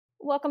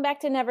Welcome back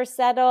to Never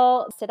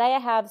Settle. Today I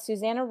have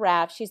Susanna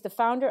Raff. She's the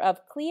founder of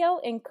Cleo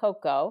and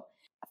Coco.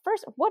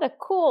 First, what a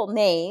cool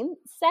name.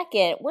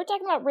 Second, we're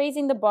talking about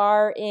raising the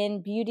bar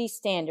in beauty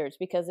standards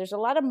because there's a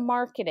lot of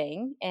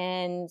marketing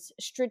and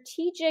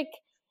strategic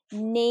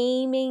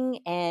naming,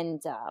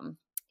 and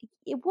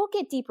we'll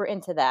get deeper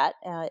into that,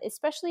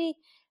 especially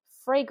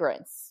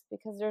fragrance,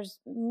 because there's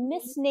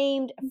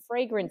misnamed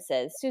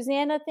fragrances.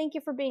 Susanna, thank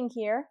you for being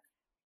here.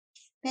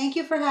 Thank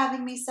you for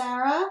having me,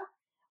 Sarah.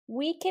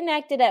 We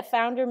connected at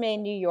Founder May,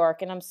 New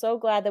York, and I'm so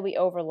glad that we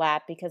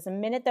overlap because the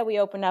minute that we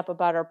opened up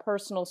about our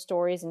personal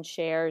stories and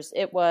shares,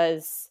 it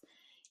was,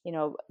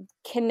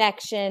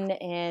 connection.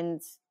 And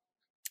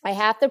I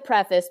have to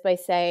preface by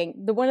saying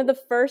one of the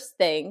first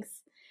things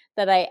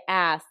that I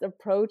asked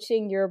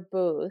approaching your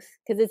booth,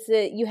 because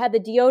you had the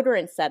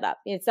deodorant set up.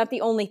 It's not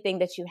the only thing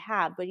that you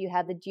have, but you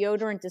had the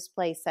deodorant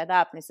display set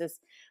up, and it says,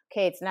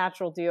 "Okay, it's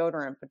natural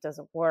deodorant, but does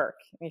it work?"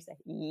 And you say,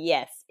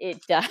 "Yes,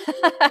 it does,"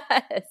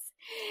 because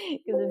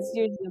it's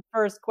usually the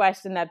first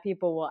question that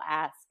people will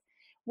ask.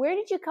 Where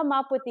did you come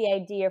up with the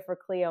idea for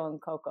Cleo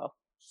and Coco?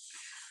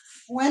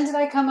 When did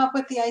I come up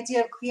with the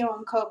idea of Cleo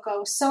and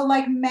Coco? So,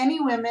 like many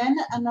women,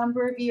 a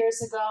number of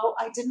years ago,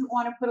 I didn't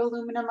want to put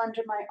aluminum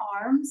under my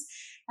arms,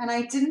 and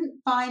I didn't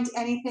find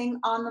anything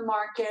on the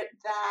market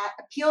that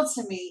appealed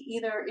to me.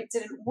 Either it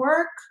didn't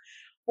work,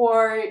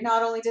 or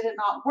not only did it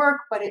not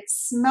work, but it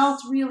smelled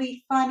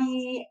really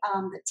funny.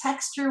 The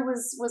texture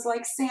was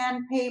like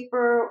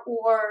sandpaper,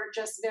 or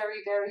just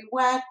very, very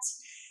wet.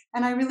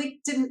 And I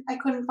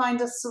couldn't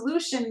find a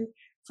solution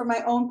for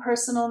my own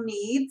personal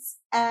needs.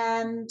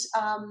 And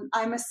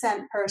I'm a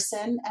scent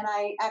person, and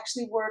I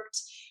actually worked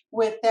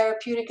with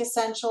therapeutic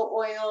essential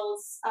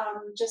oils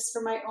just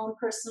for my own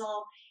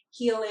personal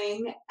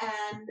healing.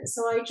 And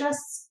so I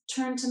just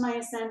turned to my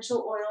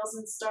essential oils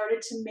and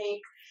started to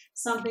make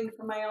something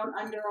for my own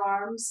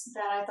underarms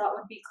that I thought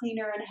would be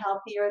cleaner and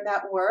healthier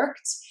that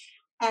worked.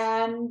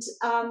 And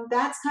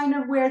that's kind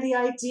of where the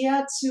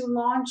idea to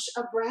launch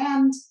a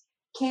brand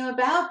came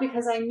about,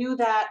 because I knew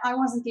that I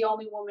wasn't the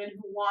only woman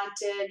who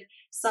wanted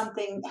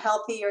something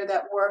healthier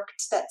that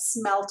worked, that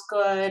smelled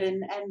good,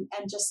 and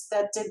just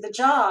that did the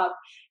job.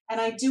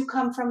 And I do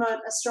come from a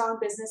strong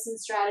business and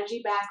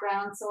strategy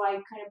background, so I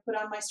kind of put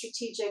on my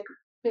strategic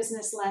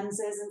business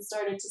lenses and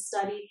started to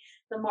study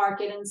the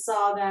market and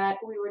saw that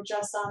we were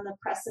just on the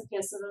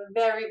precipice of a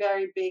very,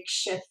 very big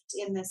shift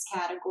in this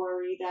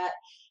category, that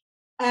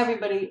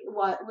everybody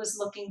was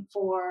looking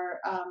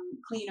for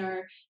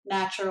cleaner,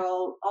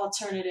 natural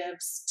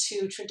alternatives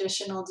to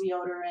traditional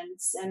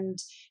deodorants, and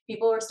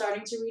people were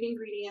starting to read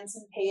ingredients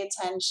and pay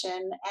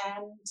attention.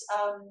 And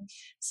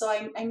so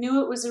I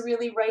knew it was a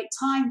really right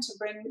time to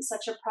bring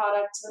such a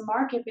product to the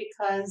market,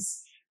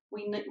 because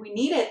we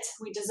need it,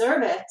 we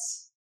deserve it.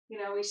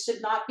 We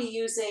should not be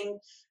using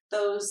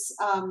those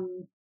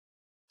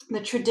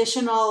the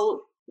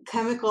traditional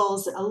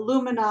chemicals,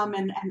 aluminum,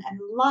 and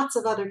lots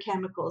of other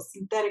chemicals,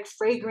 synthetic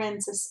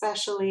fragrance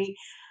especially,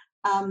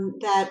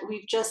 that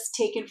we've just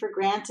taken for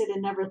granted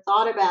and never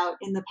thought about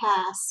in the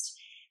past,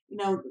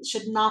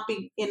 should not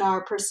be in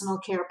our personal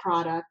care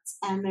products.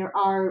 And there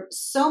are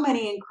so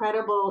many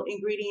incredible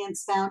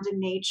ingredients found in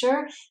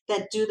nature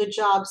that do the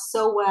job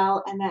so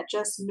well and that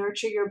just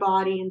nurture your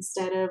body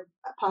instead of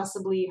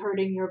possibly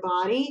hurting your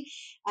body.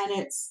 And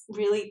it's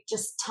really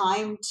just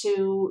time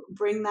to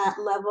bring that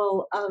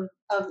level of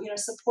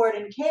support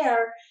and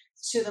care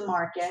to the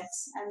market,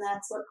 and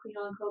that's what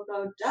Cleo and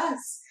Coco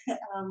does.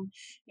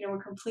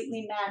 We're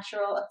completely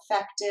natural,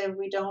 effective.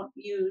 We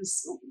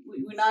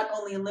not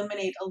only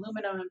eliminate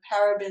aluminum and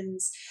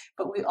parabens,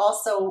 but we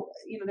also,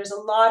 there's a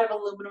lot of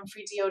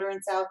aluminum-free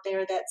deodorants out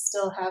there that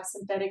still have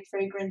synthetic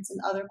fragrance and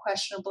other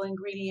questionable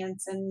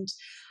ingredients. And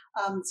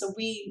so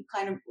we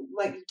kind of,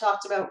 like you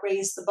talked about,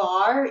 raise the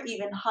bar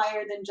even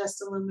higher than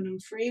just aluminum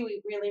free.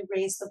 We really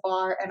raise the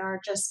bar and are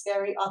just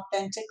very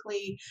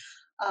authentically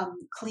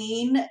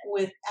clean,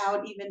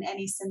 without even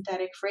any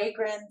synthetic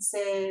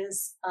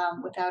fragrances,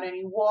 without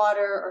any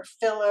water or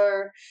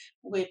filler,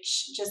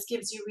 which just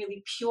gives you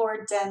really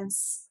pure,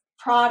 dense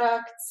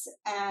products.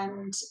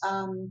 And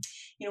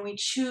we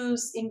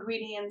choose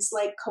ingredients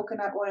like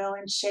coconut oil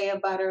and shea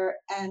butter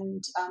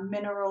and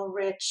mineral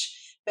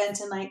rich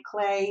bentonite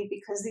clay,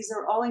 because these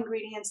are all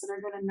ingredients that are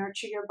going to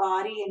nurture your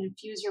body and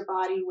infuse your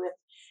body with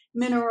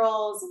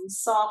minerals and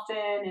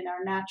soften and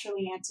are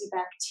naturally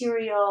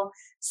antibacterial.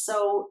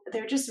 So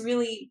they're just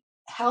really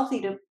healthy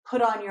to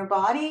put on your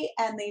body,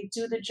 and they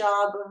do the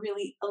job of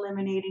really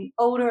eliminating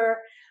odor,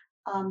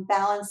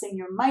 balancing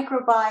your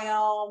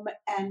microbiome,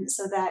 and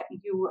so that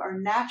you are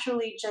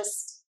naturally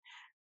just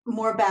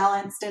more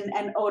balanced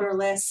and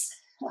odorless,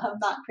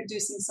 not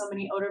producing so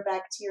many odor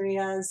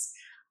bacterias.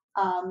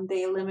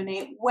 They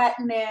eliminate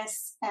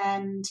wetness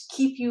and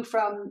keep you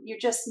you're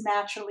just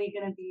naturally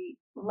going to be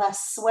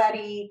less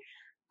sweaty.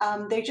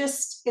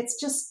 It's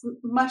just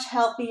much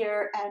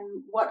healthier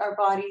and what our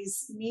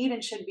bodies need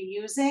and should be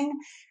using.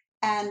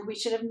 And we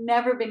should have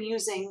never been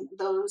using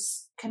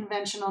those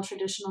conventional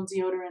traditional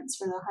deodorants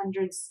for the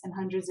hundreds and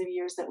hundreds of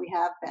years that we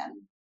have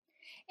been.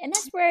 And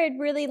that's where I'd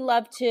really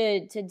love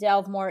to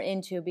delve more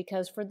into,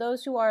 because for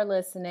those who are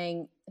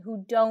listening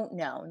who don't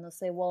know, and they'll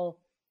say, well,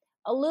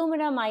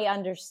 aluminum I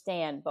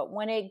understand, but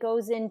when it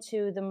goes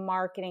into the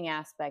marketing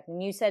aspect,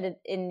 and you said it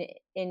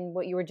in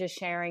what you were just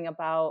sharing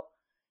about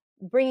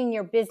bringing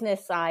your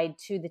business side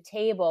to the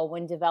table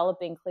when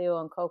developing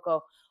Clio and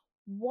Coco,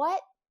 what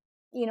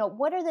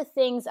what are the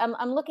things?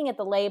 I'm looking at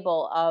the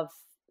label of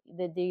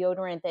the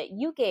deodorant that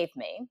you gave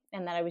me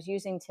and that I was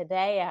using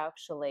today,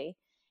 actually,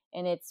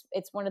 and it's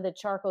one of the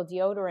charcoal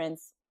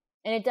deodorants,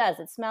 and it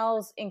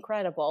smells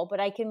incredible, but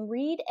I can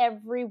read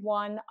every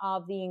one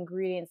of the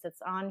ingredients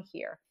that's on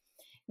here.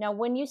 Now,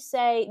 when you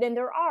say, then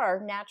there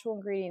are natural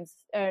ingredients,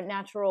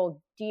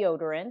 natural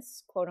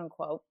deodorants, quote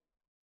unquote,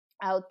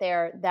 out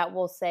there that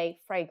will say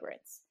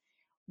fragrance.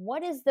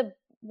 What is,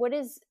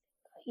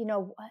 you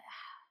know,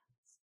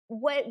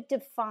 what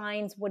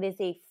defines what is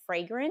a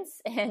fragrance,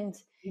 and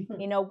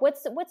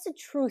what's the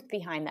truth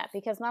behind that,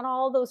 because not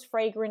all those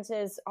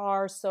fragrances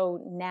are so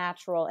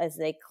natural as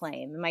they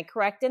claim. Am I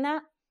correct in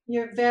that?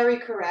 You're very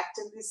correct,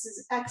 and this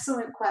is an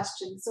excellent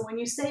question. So when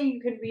you say you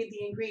can read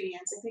the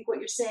ingredients, I think what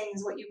you're saying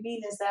is, what you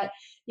mean is that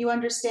you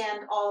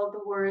understand all of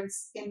the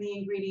words in the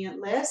ingredient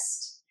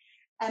list,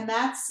 and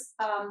that's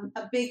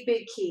a big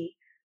key.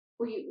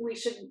 We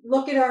should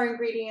look at our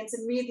ingredients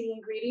and read the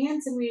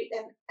ingredients,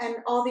 and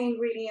all the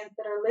ingredients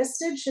that are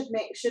listed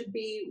should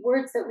be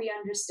words that we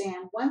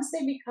understand. Once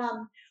they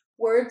become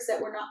words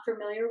that we're not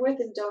familiar with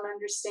and don't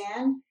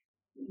understand,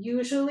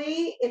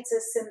 usually it's a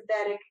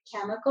synthetic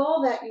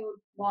chemical that you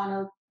want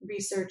to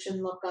research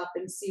and look up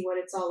and see what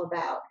it's all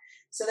about.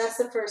 So that's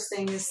the first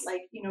thing, is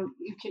like, you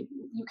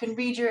can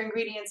read your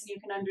ingredients and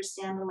you can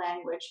understand the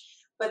language.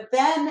 But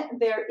then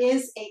there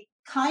is a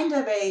kind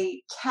of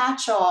a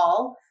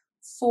catch-all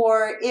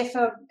for if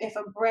a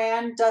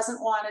brand doesn't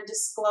want to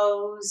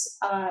disclose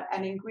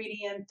an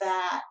ingredient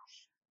that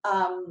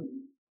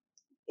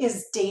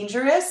is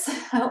dangerous,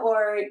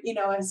 or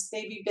has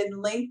maybe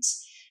been linked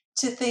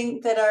to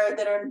things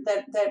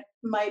that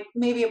might,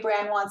 maybe a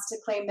brand wants to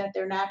claim that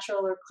they're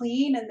natural or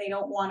clean and they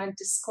don't want to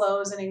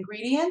disclose an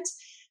ingredient.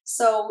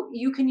 So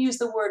you can use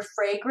the word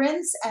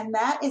fragrance, and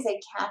that is a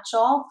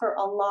catch-all for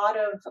a lot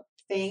of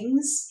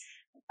things,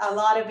 a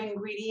lot of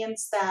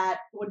ingredients that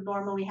would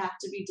normally have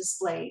to be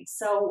displayed.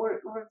 So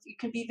you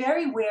can be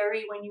very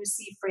wary when you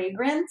see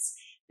fragrance,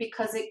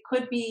 because it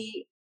could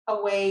be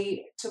a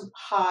way to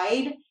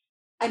hide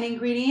an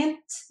ingredient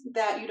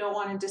that you don't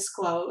want to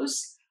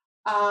disclose.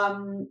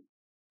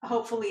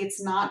 Hopefully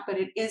it's not, but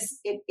it is,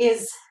 it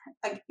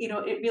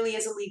really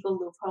is a legal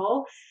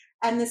loophole.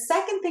 And the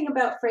second thing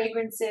about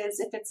fragrances,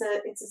 if it's a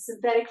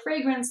synthetic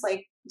fragrance,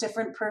 like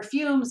different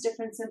perfumes,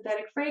 different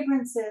synthetic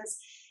fragrances,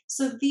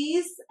 so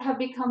these have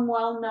become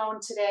well known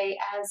today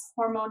as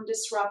hormone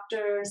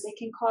disruptors. They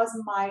can cause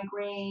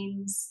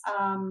migraines,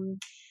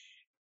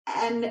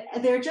 and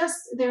they're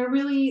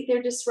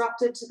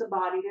disruptive to the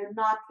body. They're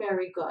not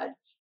very good.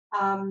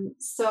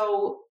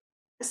 So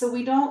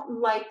we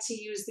don't like to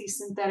use these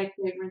synthetic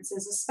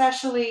fragrances,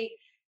 especially,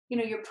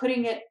 you're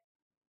putting it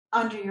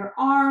under your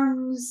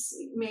arms,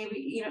 maybe,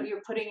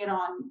 you're putting it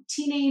on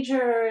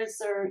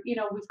teenagers, or,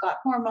 we've got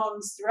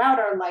hormones throughout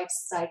our life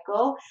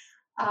cycle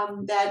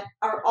that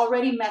are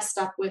already messed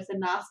up with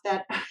enough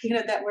that,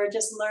 that we're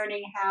just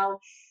learning how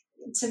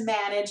to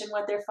manage and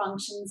what their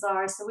functions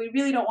are. So we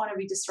really don't want to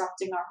be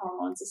disrupting our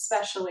hormones,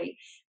 especially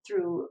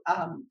through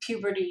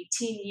puberty,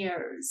 teen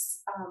years,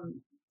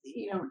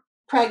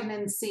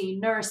 pregnancy,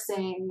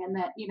 nursing, and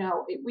that,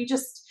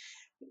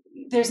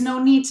 there's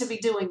no need to be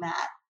doing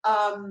that.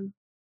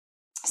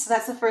 So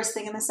that's the first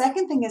thing. And the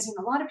second thing is,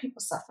 a lot of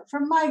people suffer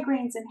from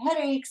migraines and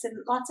headaches and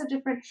lots of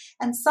different,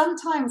 and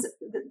sometimes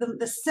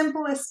the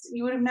simplest,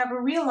 you would have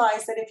never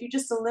realized that if you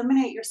just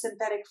eliminate your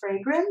synthetic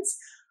fragrance,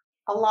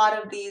 a lot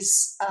of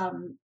these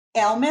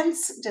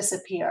ailments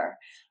disappear.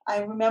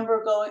 I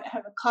remember I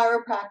have a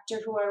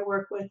chiropractor who I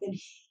work with, and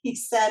he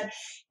said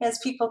he has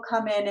people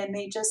come in and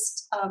they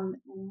just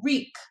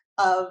reek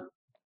of,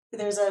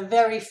 there's a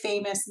very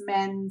famous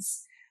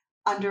men's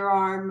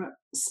underarm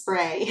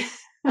spray.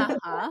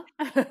 Uh-huh.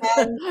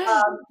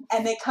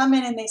 and they come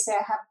in and they say,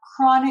 I have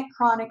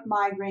chronic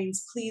migraines,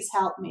 please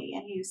help me.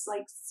 And he's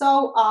like,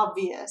 so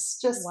obvious,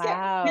 just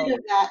Wow. get rid of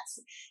that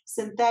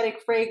synthetic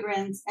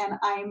fragrance, and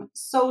I'm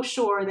so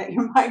sure that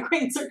your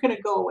migraines are going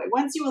to go away.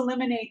 Once you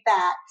eliminate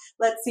that,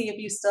 let's see if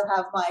you still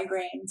have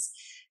migraines.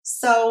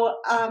 So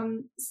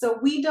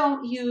we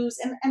don't use,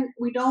 and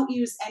we don't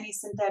use any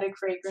synthetic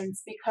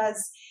fragrance,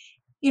 because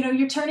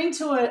you're turning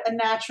to a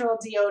natural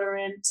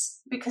deodorant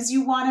because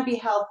you want to be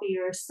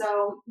healthier.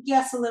 So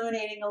yes,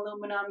 eliminating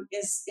aluminum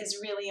is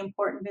really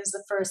important, is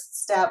the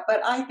first step. But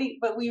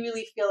we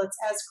really feel it's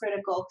as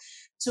critical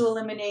to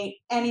eliminate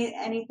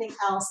anything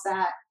else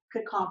that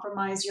could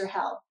compromise your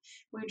health.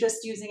 We're just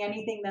using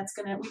anything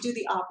we do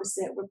the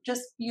opposite. We're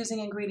just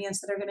using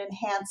ingredients that are going to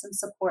enhance and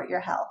support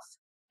your health.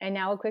 And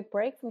now a quick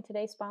break from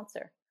today's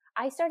sponsor.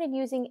 I started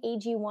using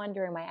AG1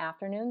 during my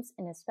afternoons,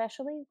 and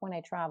especially when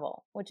I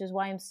travel, which is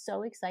why I'm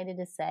so excited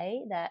to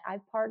say that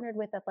I've partnered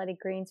with Athletic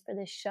Greens for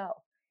this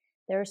show.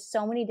 There are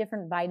so many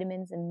different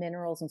vitamins and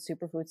minerals and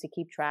superfoods to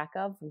keep track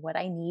of what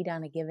I need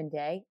on a given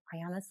day. I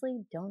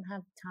honestly don't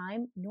have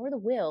time nor the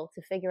will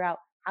to figure out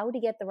how to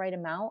get the right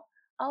amount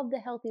of the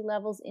healthy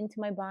levels into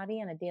my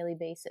body on a daily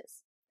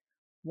basis.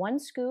 One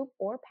scoop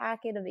or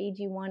packet of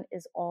AG1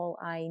 is all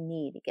I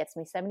need. It gets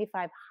me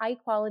 75 high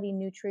quality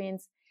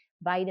nutrients,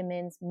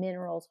 vitamins,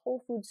 minerals,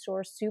 whole food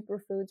source,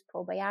 superfoods,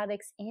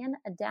 probiotics, and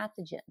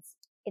adaptogens.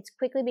 It's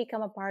quickly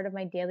become a part of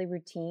my daily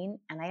routine,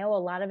 and I owe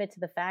a lot of it to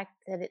the fact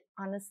that it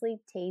honestly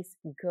tastes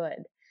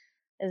good.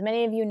 As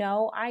many of you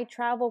know, I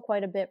travel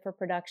quite a bit for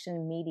production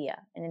and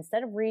media, and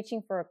instead of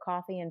reaching for a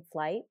coffee in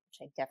flight,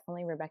 which I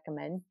definitely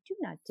recommend do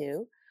not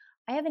do,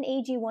 I have an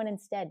AG1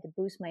 instead to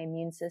boost my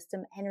immune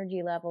system,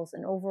 energy levels,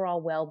 and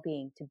overall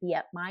well-being to be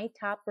at my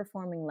top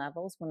performing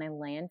levels when I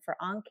land for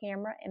on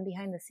camera and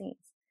behind the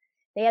scenes.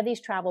 They have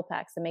these travel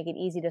packs that make it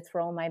easy to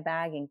throw in my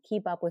bag and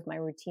keep up with my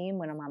routine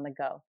when I'm on the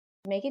go.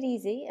 To make it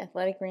easy,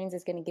 Athletic Greens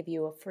is going to give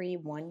you a free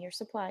 1-year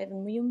supply of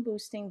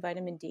immune-boosting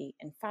vitamin D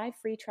and 5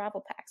 free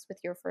travel packs with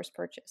your first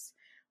purchase.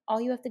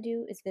 All you have to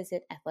do is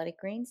visit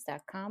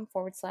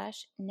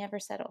athleticgreens.com/never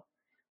settle.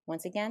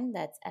 Once again,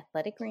 that's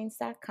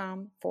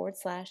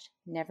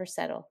athleticgreens.com/never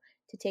settle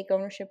to take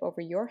ownership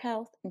over your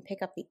health and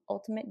pick up the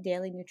ultimate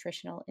daily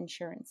nutritional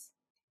insurance.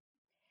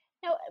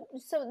 Now,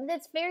 so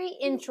that's very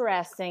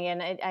interesting,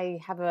 and I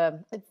have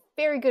a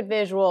very good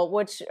visual,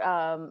 which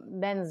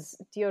men's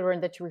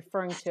deodorant that you're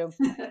referring to.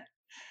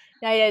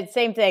 Now, yeah,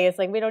 same thing. It's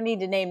like we don't need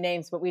to name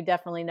names, but we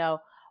definitely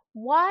know.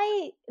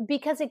 Why?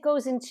 Because it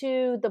goes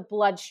into the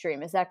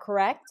bloodstream. Is that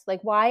correct?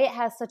 Like why it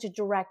has such a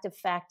direct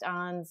effect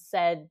on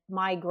said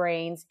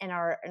migraines and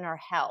our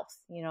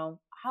health?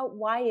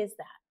 Why is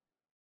that?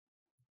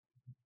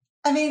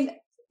 I mean,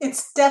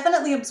 it's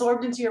definitely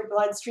absorbed into your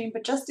bloodstream,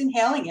 but just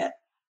inhaling it,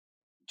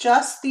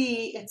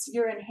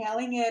 you're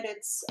inhaling it.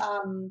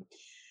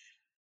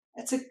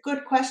 It's a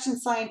good question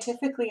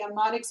scientifically. I'm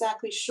not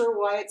exactly sure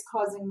why it's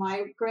causing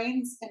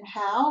migraines and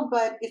how,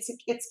 but it's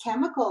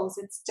chemicals.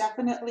 It's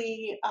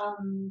definitely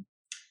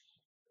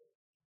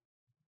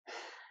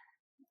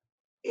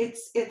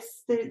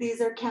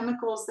these are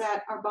chemicals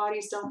that our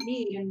bodies don't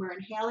need, and we're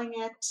inhaling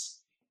it,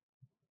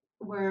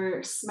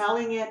 we're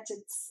smelling it.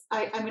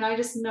 I mean, I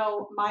just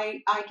know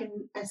I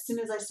can, as soon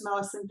as I smell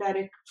a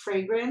synthetic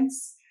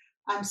fragrance,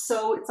 it's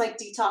like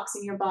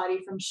detoxing your body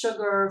from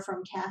sugar,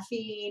 from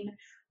caffeine.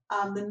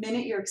 The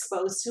minute you're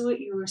exposed to it,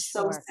 you are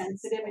so Sure.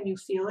 sensitive and you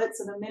feel it.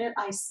 So the minute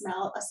I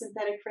smell a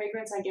synthetic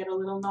fragrance, I get a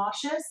little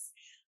nauseous.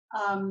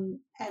 And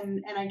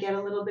I get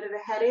a little bit of a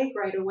headache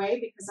right away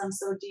because I'm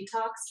so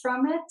detoxed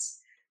from it.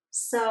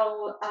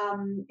 So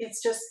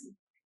it's just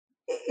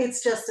a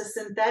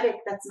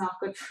synthetic that's not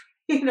good for,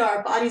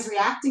 our body's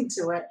reacting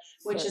to it,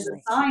 which Certainly.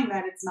 is a sign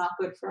that it's not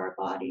good for our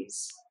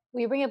bodies.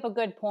 Well, you bring up a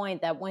good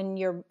point that when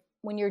you're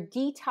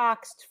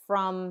detoxed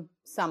from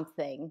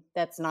something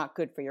that's not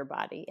good for your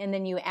body and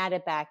then you add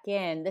it back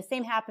in, the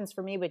same happens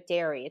for me with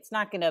dairy. It's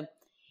not going to,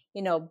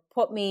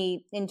 put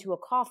me into a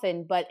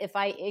coffin, but if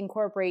I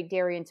incorporate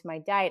dairy into my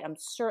diet, I'm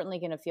certainly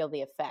going to feel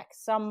the effects,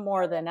 some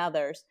more than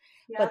others.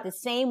 Yeah. But the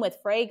same with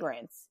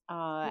fragrance.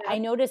 I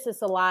notice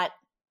this a lot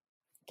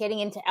getting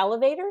into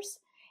elevators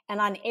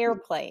and on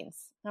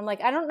airplanes. And I'm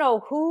like, I don't know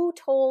who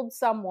told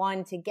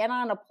someone to get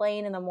on a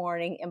plane in the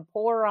morning and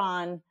pour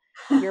on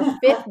your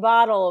 5th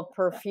bottle of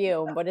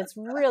perfume, but it's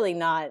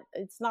not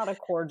a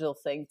cordial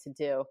thing to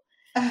do.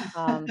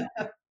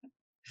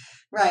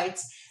 Right.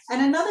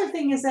 And another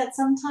thing is that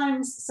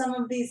sometimes some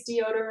of these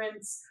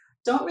deodorants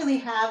don't really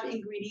have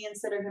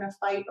ingredients that are going to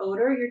fight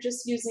odor. You're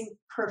just using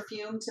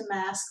perfume to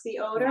mask the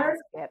odor.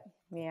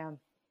 Yeah.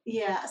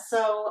 Yeah.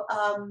 So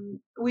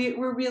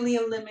we're really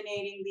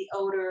eliminating the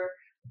odor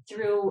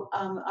through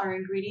our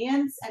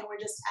ingredients, and we're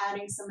just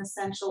adding some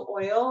essential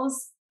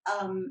oils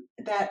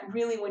that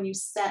really, when you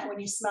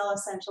smell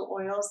essential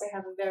oils, they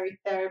have a very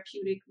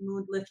therapeutic,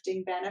 mood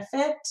lifting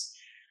benefit.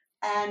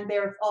 And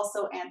they're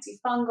also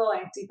antifungal,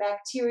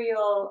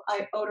 antibacterial,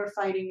 odor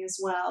fighting as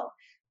well.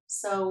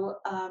 So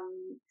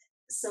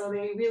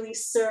they really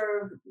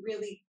serve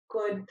really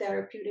good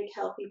therapeutic,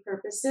 healthy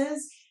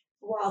purposes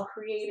while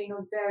creating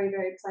a very,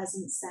 very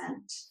pleasant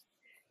scent,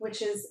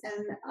 which is,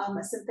 and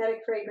a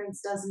synthetic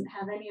fragrance doesn't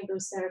have any of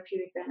those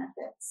therapeutic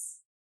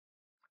benefits.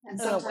 And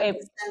sometimes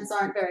the scents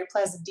aren't very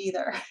pleasant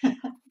either.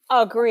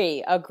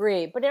 Agree.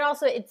 But it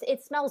also,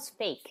 it smells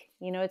fake.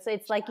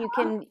 It's like you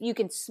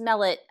can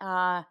smell it.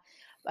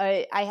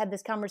 I had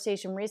this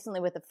conversation recently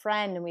with a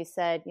friend, and we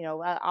said,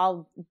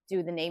 I'll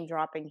do the name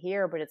dropping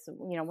here, but it's,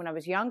 when I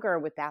was younger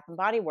with Bath and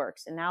Body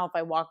Works, and now if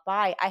I walk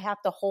by, I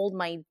have to hold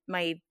my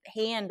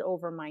hand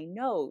over my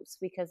nose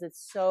because it's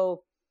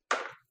so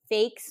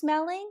fake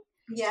smelling.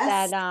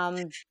 Yes.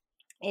 That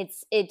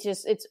it's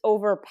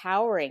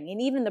overpowering.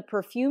 And even the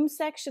perfume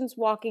sections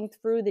walking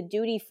through the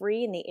duty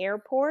free in the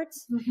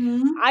airports,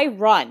 I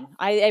run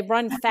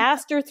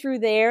faster through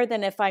there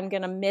than if I'm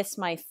going to miss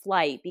my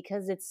flight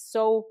because it's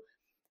so,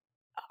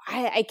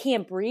 I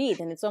can't breathe,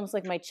 and it's almost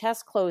like my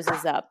chest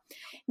closes up.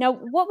 Now,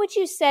 what would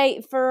you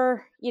say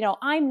for,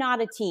 I'm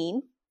not a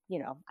teen,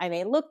 I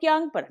may look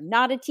young, but I'm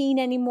not a teen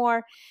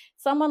anymore.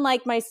 Someone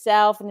like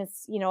myself, and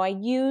it's, I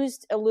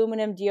used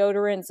aluminum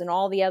deodorants and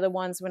all the other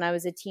ones when I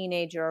was a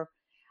teenager.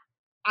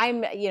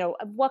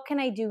 What can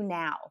I do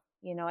now?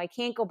 I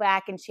can't go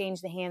back and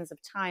change the hands of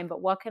time,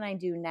 but what can I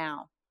do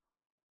now?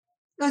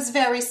 It was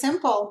very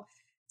simple.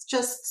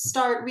 Just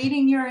start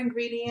reading your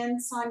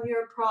ingredients on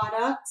your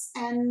products,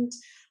 and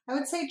I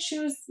would say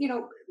choose,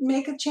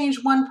 make a change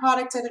one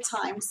product at a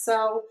time.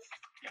 So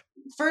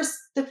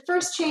the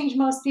first change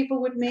most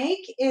people would make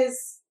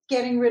is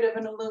getting rid of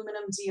an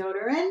aluminum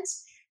deodorant.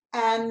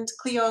 And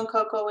Clio and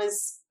Coco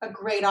is a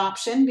great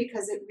option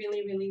because it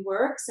really, really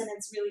works and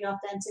it's really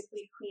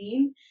authentically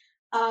clean.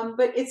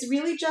 But it's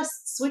really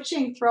just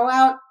switching, throw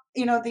out,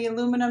 the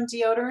aluminum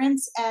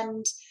deodorants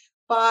and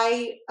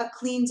buy a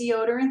clean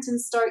deodorant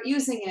and start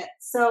using it.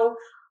 So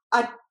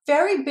a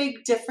very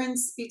big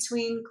difference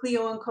between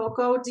Clio and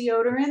Coco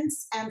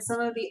deodorants and some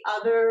of the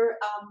other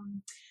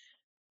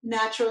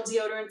natural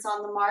deodorants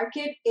on the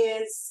market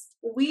is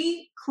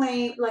we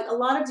claim, like a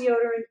lot of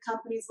deodorant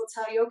companies will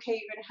tell you, okay,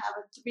 you're going to have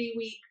a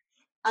 3-week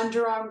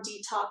underarm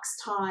detox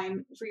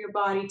time for your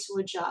body to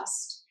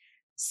adjust.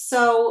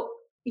 So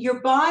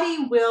your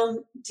body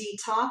will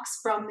detox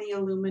from the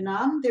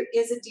aluminum. There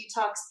is a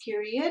detox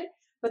period,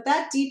 but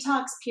that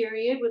detox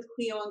period with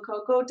Clio and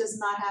Coco does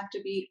not have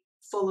to be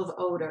full of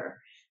odor.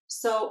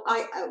 So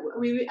I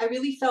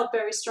really felt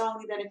very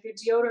strongly that if your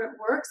deodorant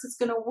works, it's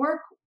going to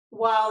work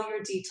while you're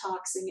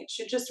detoxing. It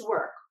should just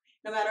work,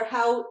 no matter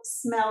how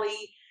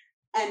smelly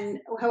and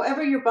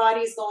however your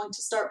body is going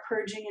to start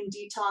purging and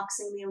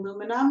detoxing the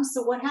aluminum.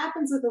 So what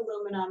happens with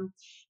aluminum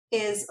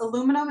is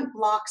it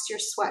blocks your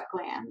sweat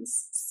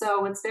glands.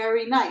 So it's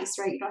very nice,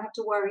 right? You don't have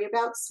to worry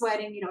about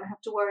sweating. You don't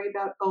have to worry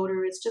about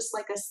odor. It's just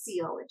like a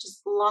seal. It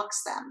just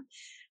blocks them.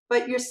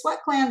 But your sweat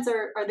glands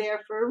are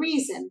there for a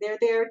reason. They're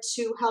there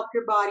to help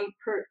your body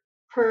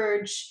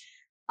purge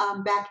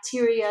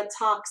bacteria,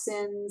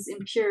 toxins,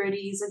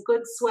 impurities. A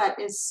good sweat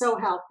is so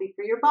healthy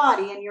for your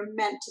body, and you're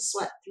meant to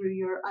sweat through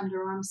your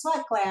underarm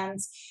sweat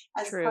glands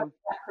as True. part of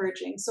that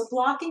purging. So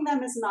blocking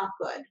them is not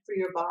good for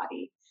your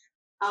body.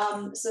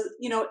 So,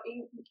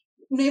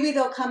 maybe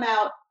they'll come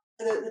out,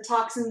 the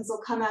toxins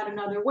will come out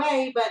another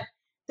way, but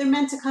they're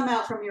meant to come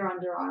out from your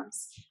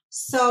underarms.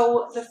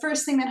 So the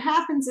first thing that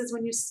happens is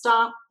when you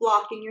stop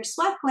blocking your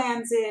sweat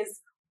glands is,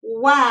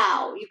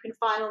 wow, you can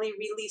finally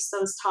release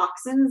those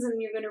toxins,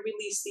 and you're going to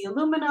release the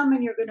aluminum,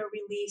 and you're going to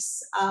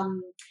release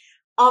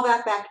all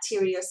that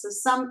bacteria.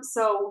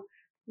 So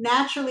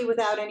naturally,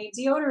 without any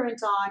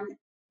deodorant on,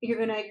 you're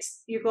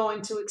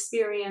going to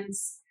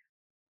experience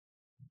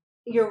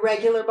your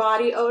regular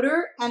body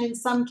odor, and in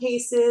some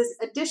cases,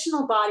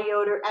 additional body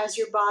odor as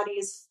your body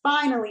is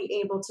finally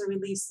able to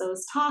release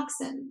those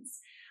toxins.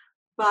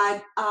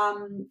 But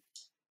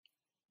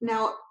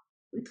now,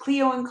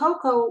 Clio and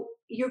Coco,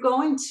 you're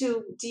going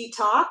to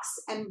detox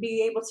and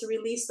be able to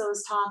release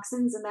those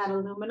toxins and that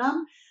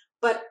aluminum,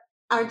 but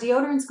our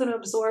deodorant's going to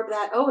absorb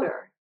that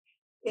odor.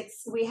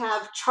 We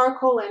have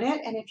charcoal in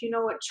it, and if you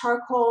know what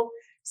charcoal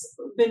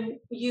been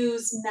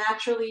used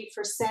naturally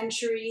for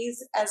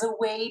centuries as a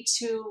way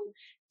to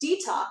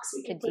detox.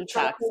 We can put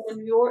charcoal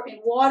in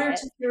water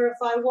to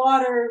purify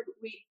water.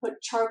 We put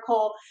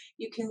charcoal.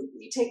 You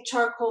take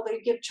charcoal.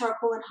 They give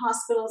charcoal in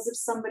hospitals if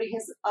somebody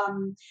has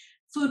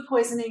food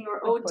poisoning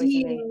or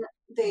ODing.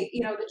 The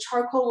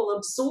charcoal will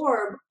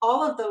absorb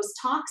all of those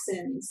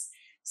toxins.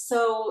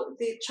 So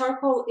the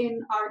charcoal in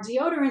our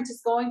deodorant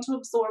is going to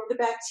absorb the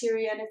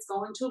bacteria, and it's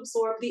going to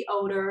absorb the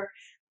odor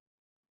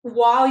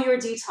while you're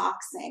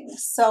detoxing.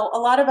 So a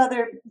lot of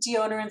other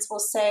deodorants will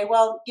say,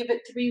 well, give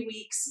it 3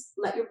 weeks,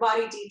 let your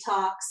body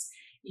detox,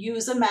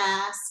 use a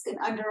mask, an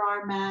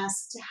underarm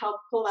mask to help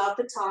pull out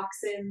the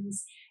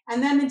toxins,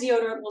 and then the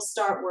deodorant will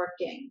start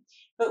working.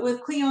 But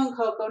with Clio and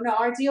Coco, no,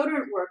 our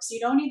deodorant works.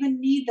 You don't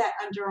even need that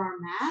underarm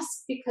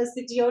mask because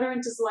the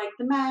deodorant is like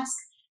the mask.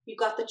 You've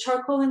got the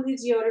charcoal in the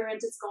deodorant.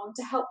 It's going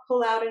to help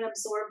pull out and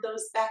absorb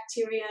those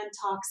bacteria and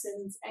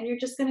toxins, and you're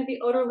just going to be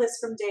odorless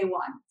from day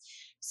one.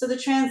 So the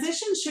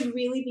transition should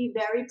really be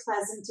very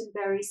pleasant and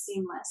very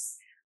seamless.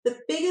 The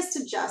biggest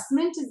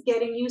adjustment is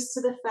getting used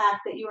to the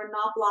fact that you are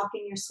not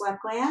blocking your sweat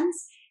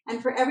glands.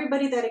 And for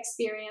everybody, that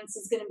experience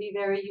is going to be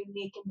very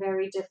unique and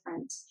very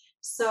different.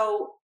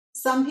 So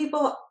some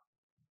people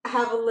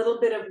have a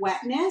little bit of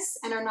wetness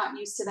and are not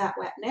used to that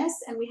wetness.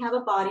 And we have a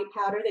body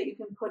powder that you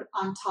can put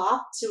on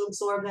top to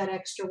absorb that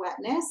extra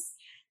wetness.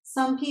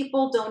 Some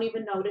people don't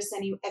even notice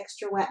any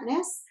extra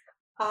wetness.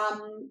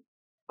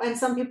 And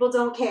some people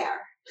don't care.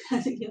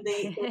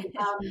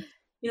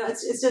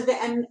 It's just,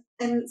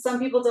 and some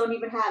people don't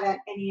even have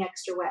any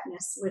extra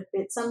wetness with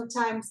it.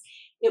 Sometimes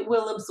it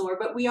will absorb,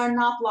 but we are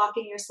not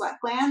blocking your sweat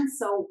glands.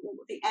 So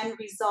the end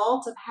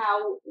result of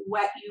how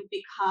wet you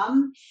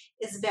become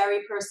is very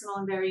personal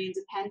and very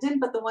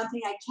independent. But the one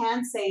thing I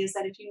can say is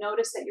that if you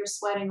notice that you're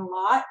sweating a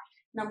lot,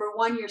 number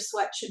one, your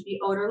sweat should be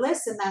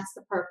odorless, and that's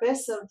the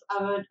purpose of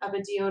a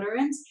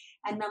deodorant.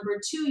 And number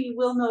two, you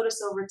will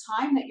notice over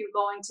time that you're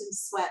going to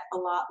sweat a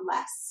lot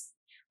less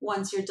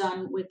once you're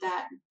done with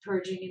that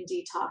purging and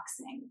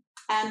detoxing.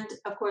 And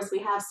of course, we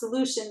have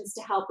solutions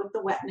to help with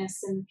the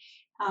wetness, and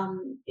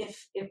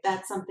if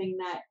that's something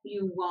that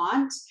you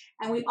want.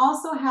 And we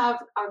also have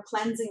our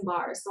cleansing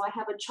bars. So I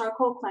have a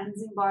charcoal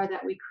cleansing bar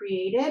that we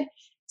created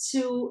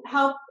to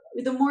help.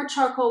 The more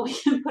charcoal we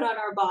can put on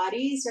our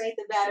bodies, right,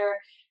 the better,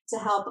 to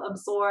help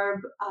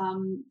absorb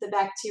the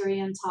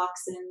bacteria and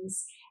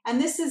toxins. And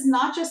this is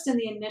not just in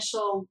the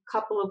initial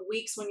couple of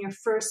weeks when you're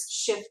first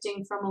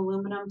shifting from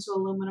aluminum to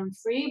aluminum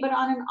free, but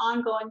on an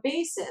ongoing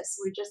basis.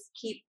 We just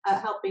keep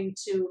helping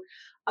to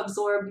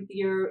absorb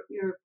your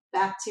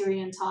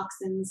bacteria and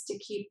toxins to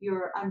keep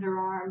your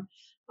underarm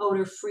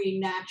odor free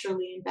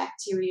naturally and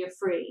bacteria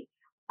free.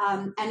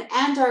 And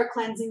our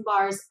cleansing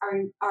bars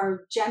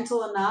are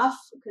gentle enough,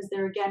 because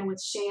they're again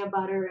with shea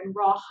butter and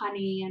raw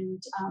honey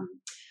and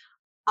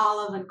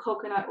olive and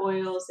coconut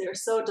oils. They're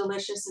so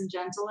delicious and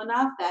gentle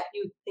enough that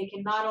they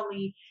can not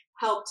only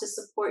help to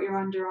support your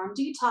underarm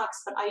detox,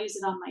 but I use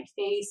it on my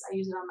face. I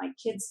use it on my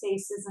kids'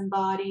 faces and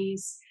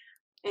bodies.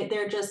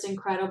 They're just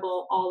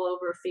incredible all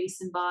over face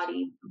and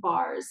body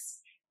bars.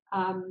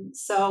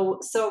 So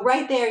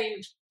right there,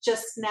 you've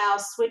just now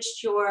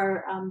switched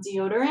your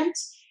deodorant,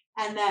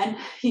 and then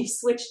you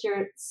switched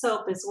your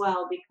soap as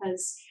well,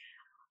 because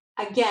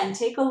again,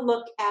 take a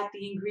look at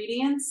the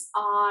ingredients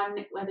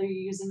on whether you're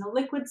using a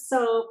liquid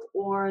soap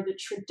or the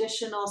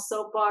traditional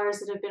soap bars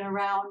that have been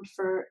around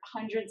for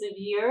hundreds of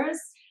years.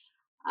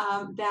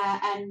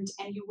 And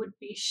you would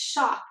be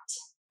shocked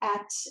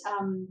at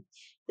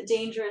the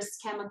dangerous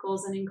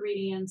chemicals and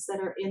ingredients that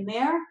are in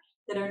there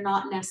that are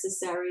not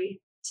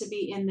necessary to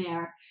be in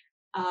there.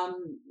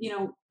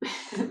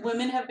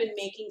 Women have been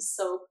making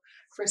soap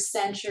for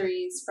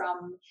centuries,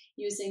 from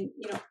using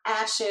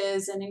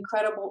ashes and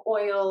incredible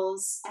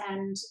oils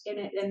and in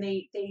it, and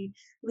they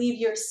leave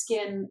your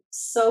skin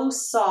so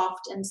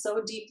soft and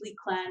so deeply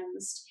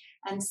cleansed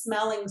and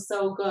smelling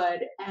so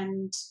good.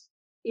 And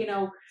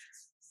I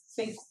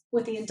think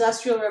with the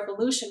Industrial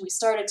Revolution, we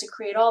started to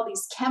create all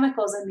these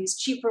chemicals and these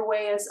cheaper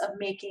ways of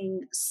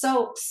making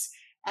soaps,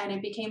 and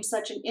it became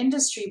such an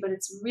industry, but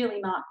it's really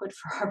not good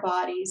for our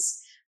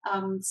bodies.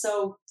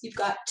 So you've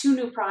got 2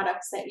 new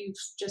products that you've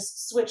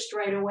just switched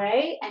right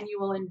away, and you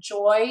will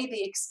enjoy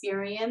the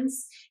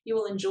experience. You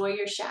will enjoy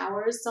your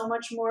showers so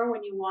much more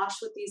when you wash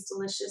with these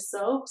delicious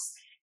soaps,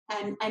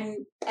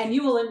 and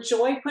you will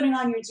enjoy putting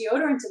on your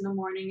deodorant in the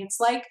morning. It's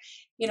like,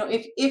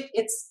 if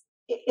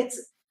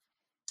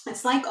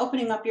it's like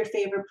opening up your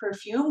favorite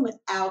perfume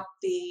without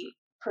the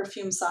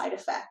perfume side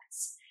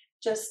effects.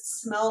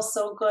 Just smells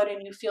so good,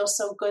 and you feel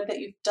so good that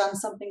you've done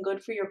something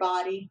good for your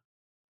body.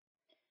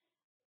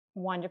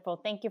 Wonderful.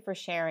 Thank you for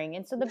sharing.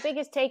 And so the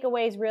biggest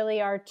takeaways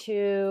really are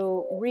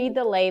to read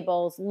the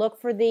labels,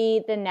 look for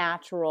the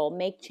natural,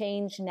 make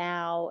change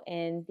now,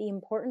 and the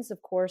importance,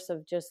 of course,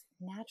 of just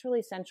natural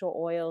essential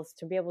oils,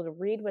 to be able to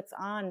read what's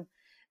on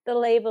the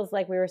labels,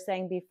 like we were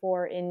saying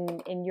before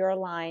in your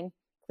line,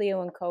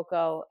 Cleo and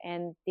Coco,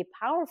 and the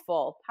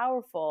powerful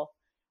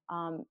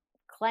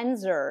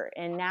cleanser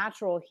and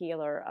natural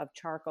healer of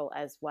charcoal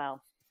as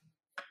well.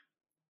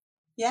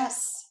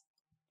 Yes,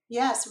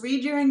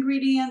 read your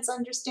ingredients,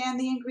 understand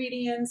the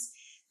ingredients,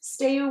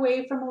 stay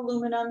away from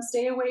aluminum,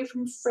 stay away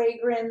from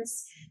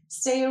fragrance,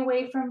 stay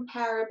away from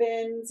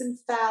parabens and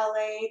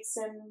phthalates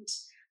and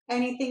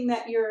anything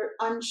that you're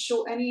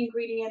unsure, any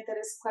ingredient that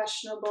is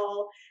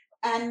questionable,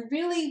 and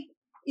really,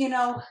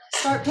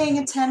 start paying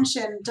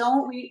attention.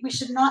 We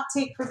should not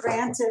take for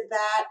granted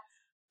that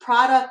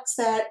products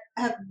that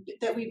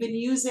we've been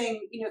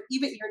using,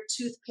 even your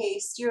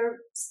toothpaste,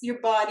 your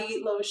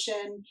body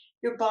lotion,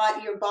 your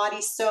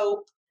body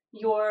soap,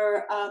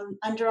 your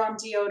underarm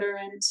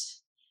deodorant.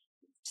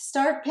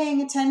 Start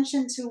paying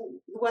attention to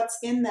what's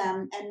in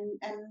them, and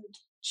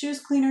choose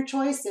cleaner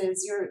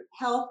choices. Your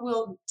health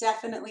will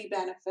definitely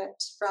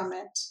benefit from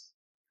it.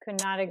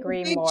 Could not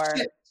agree more.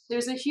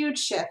 There's a huge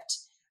shift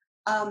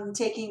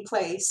taking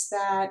place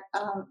that,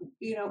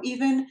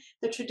 even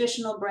the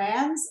traditional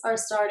brands are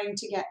starting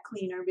to get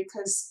cleaner,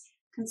 because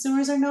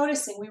consumers are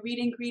noticing. We read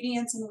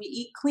ingredients and we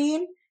eat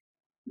clean.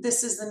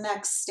 This is the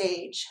next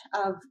stage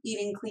of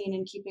eating clean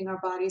and keeping our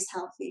bodies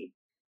healthy.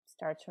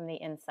 Starts from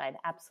the inside.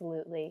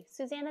 Absolutely.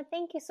 Susanna,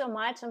 thank you so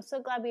much. I'm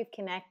so glad we've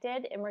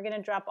connected, and we're going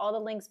to drop all the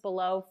links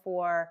below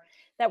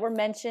that were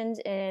mentioned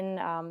in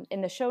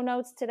the show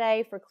notes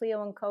today for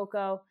Cleo and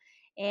Coco.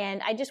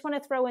 And I just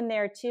want to throw in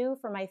there too,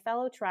 for my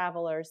fellow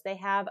travelers, they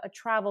have a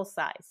travel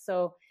size.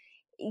 So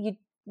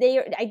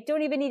I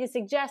don't even need to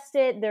suggest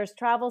it. There's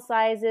travel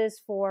sizes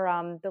for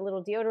the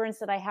little deodorants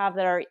that I have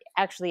that are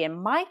actually in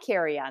my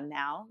carry-on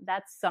now.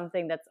 That's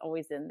something that's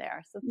always in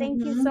there. So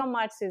thank you so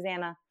much,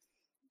 Susanna.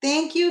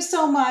 Thank you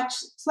so much.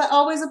 It's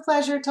always a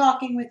pleasure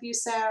talking with you,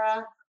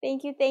 Sarah.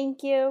 Thank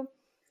you.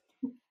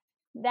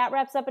 That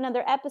wraps up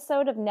another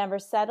episode of Never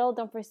Settle.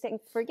 Don't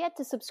forget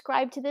to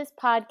subscribe to this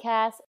podcast.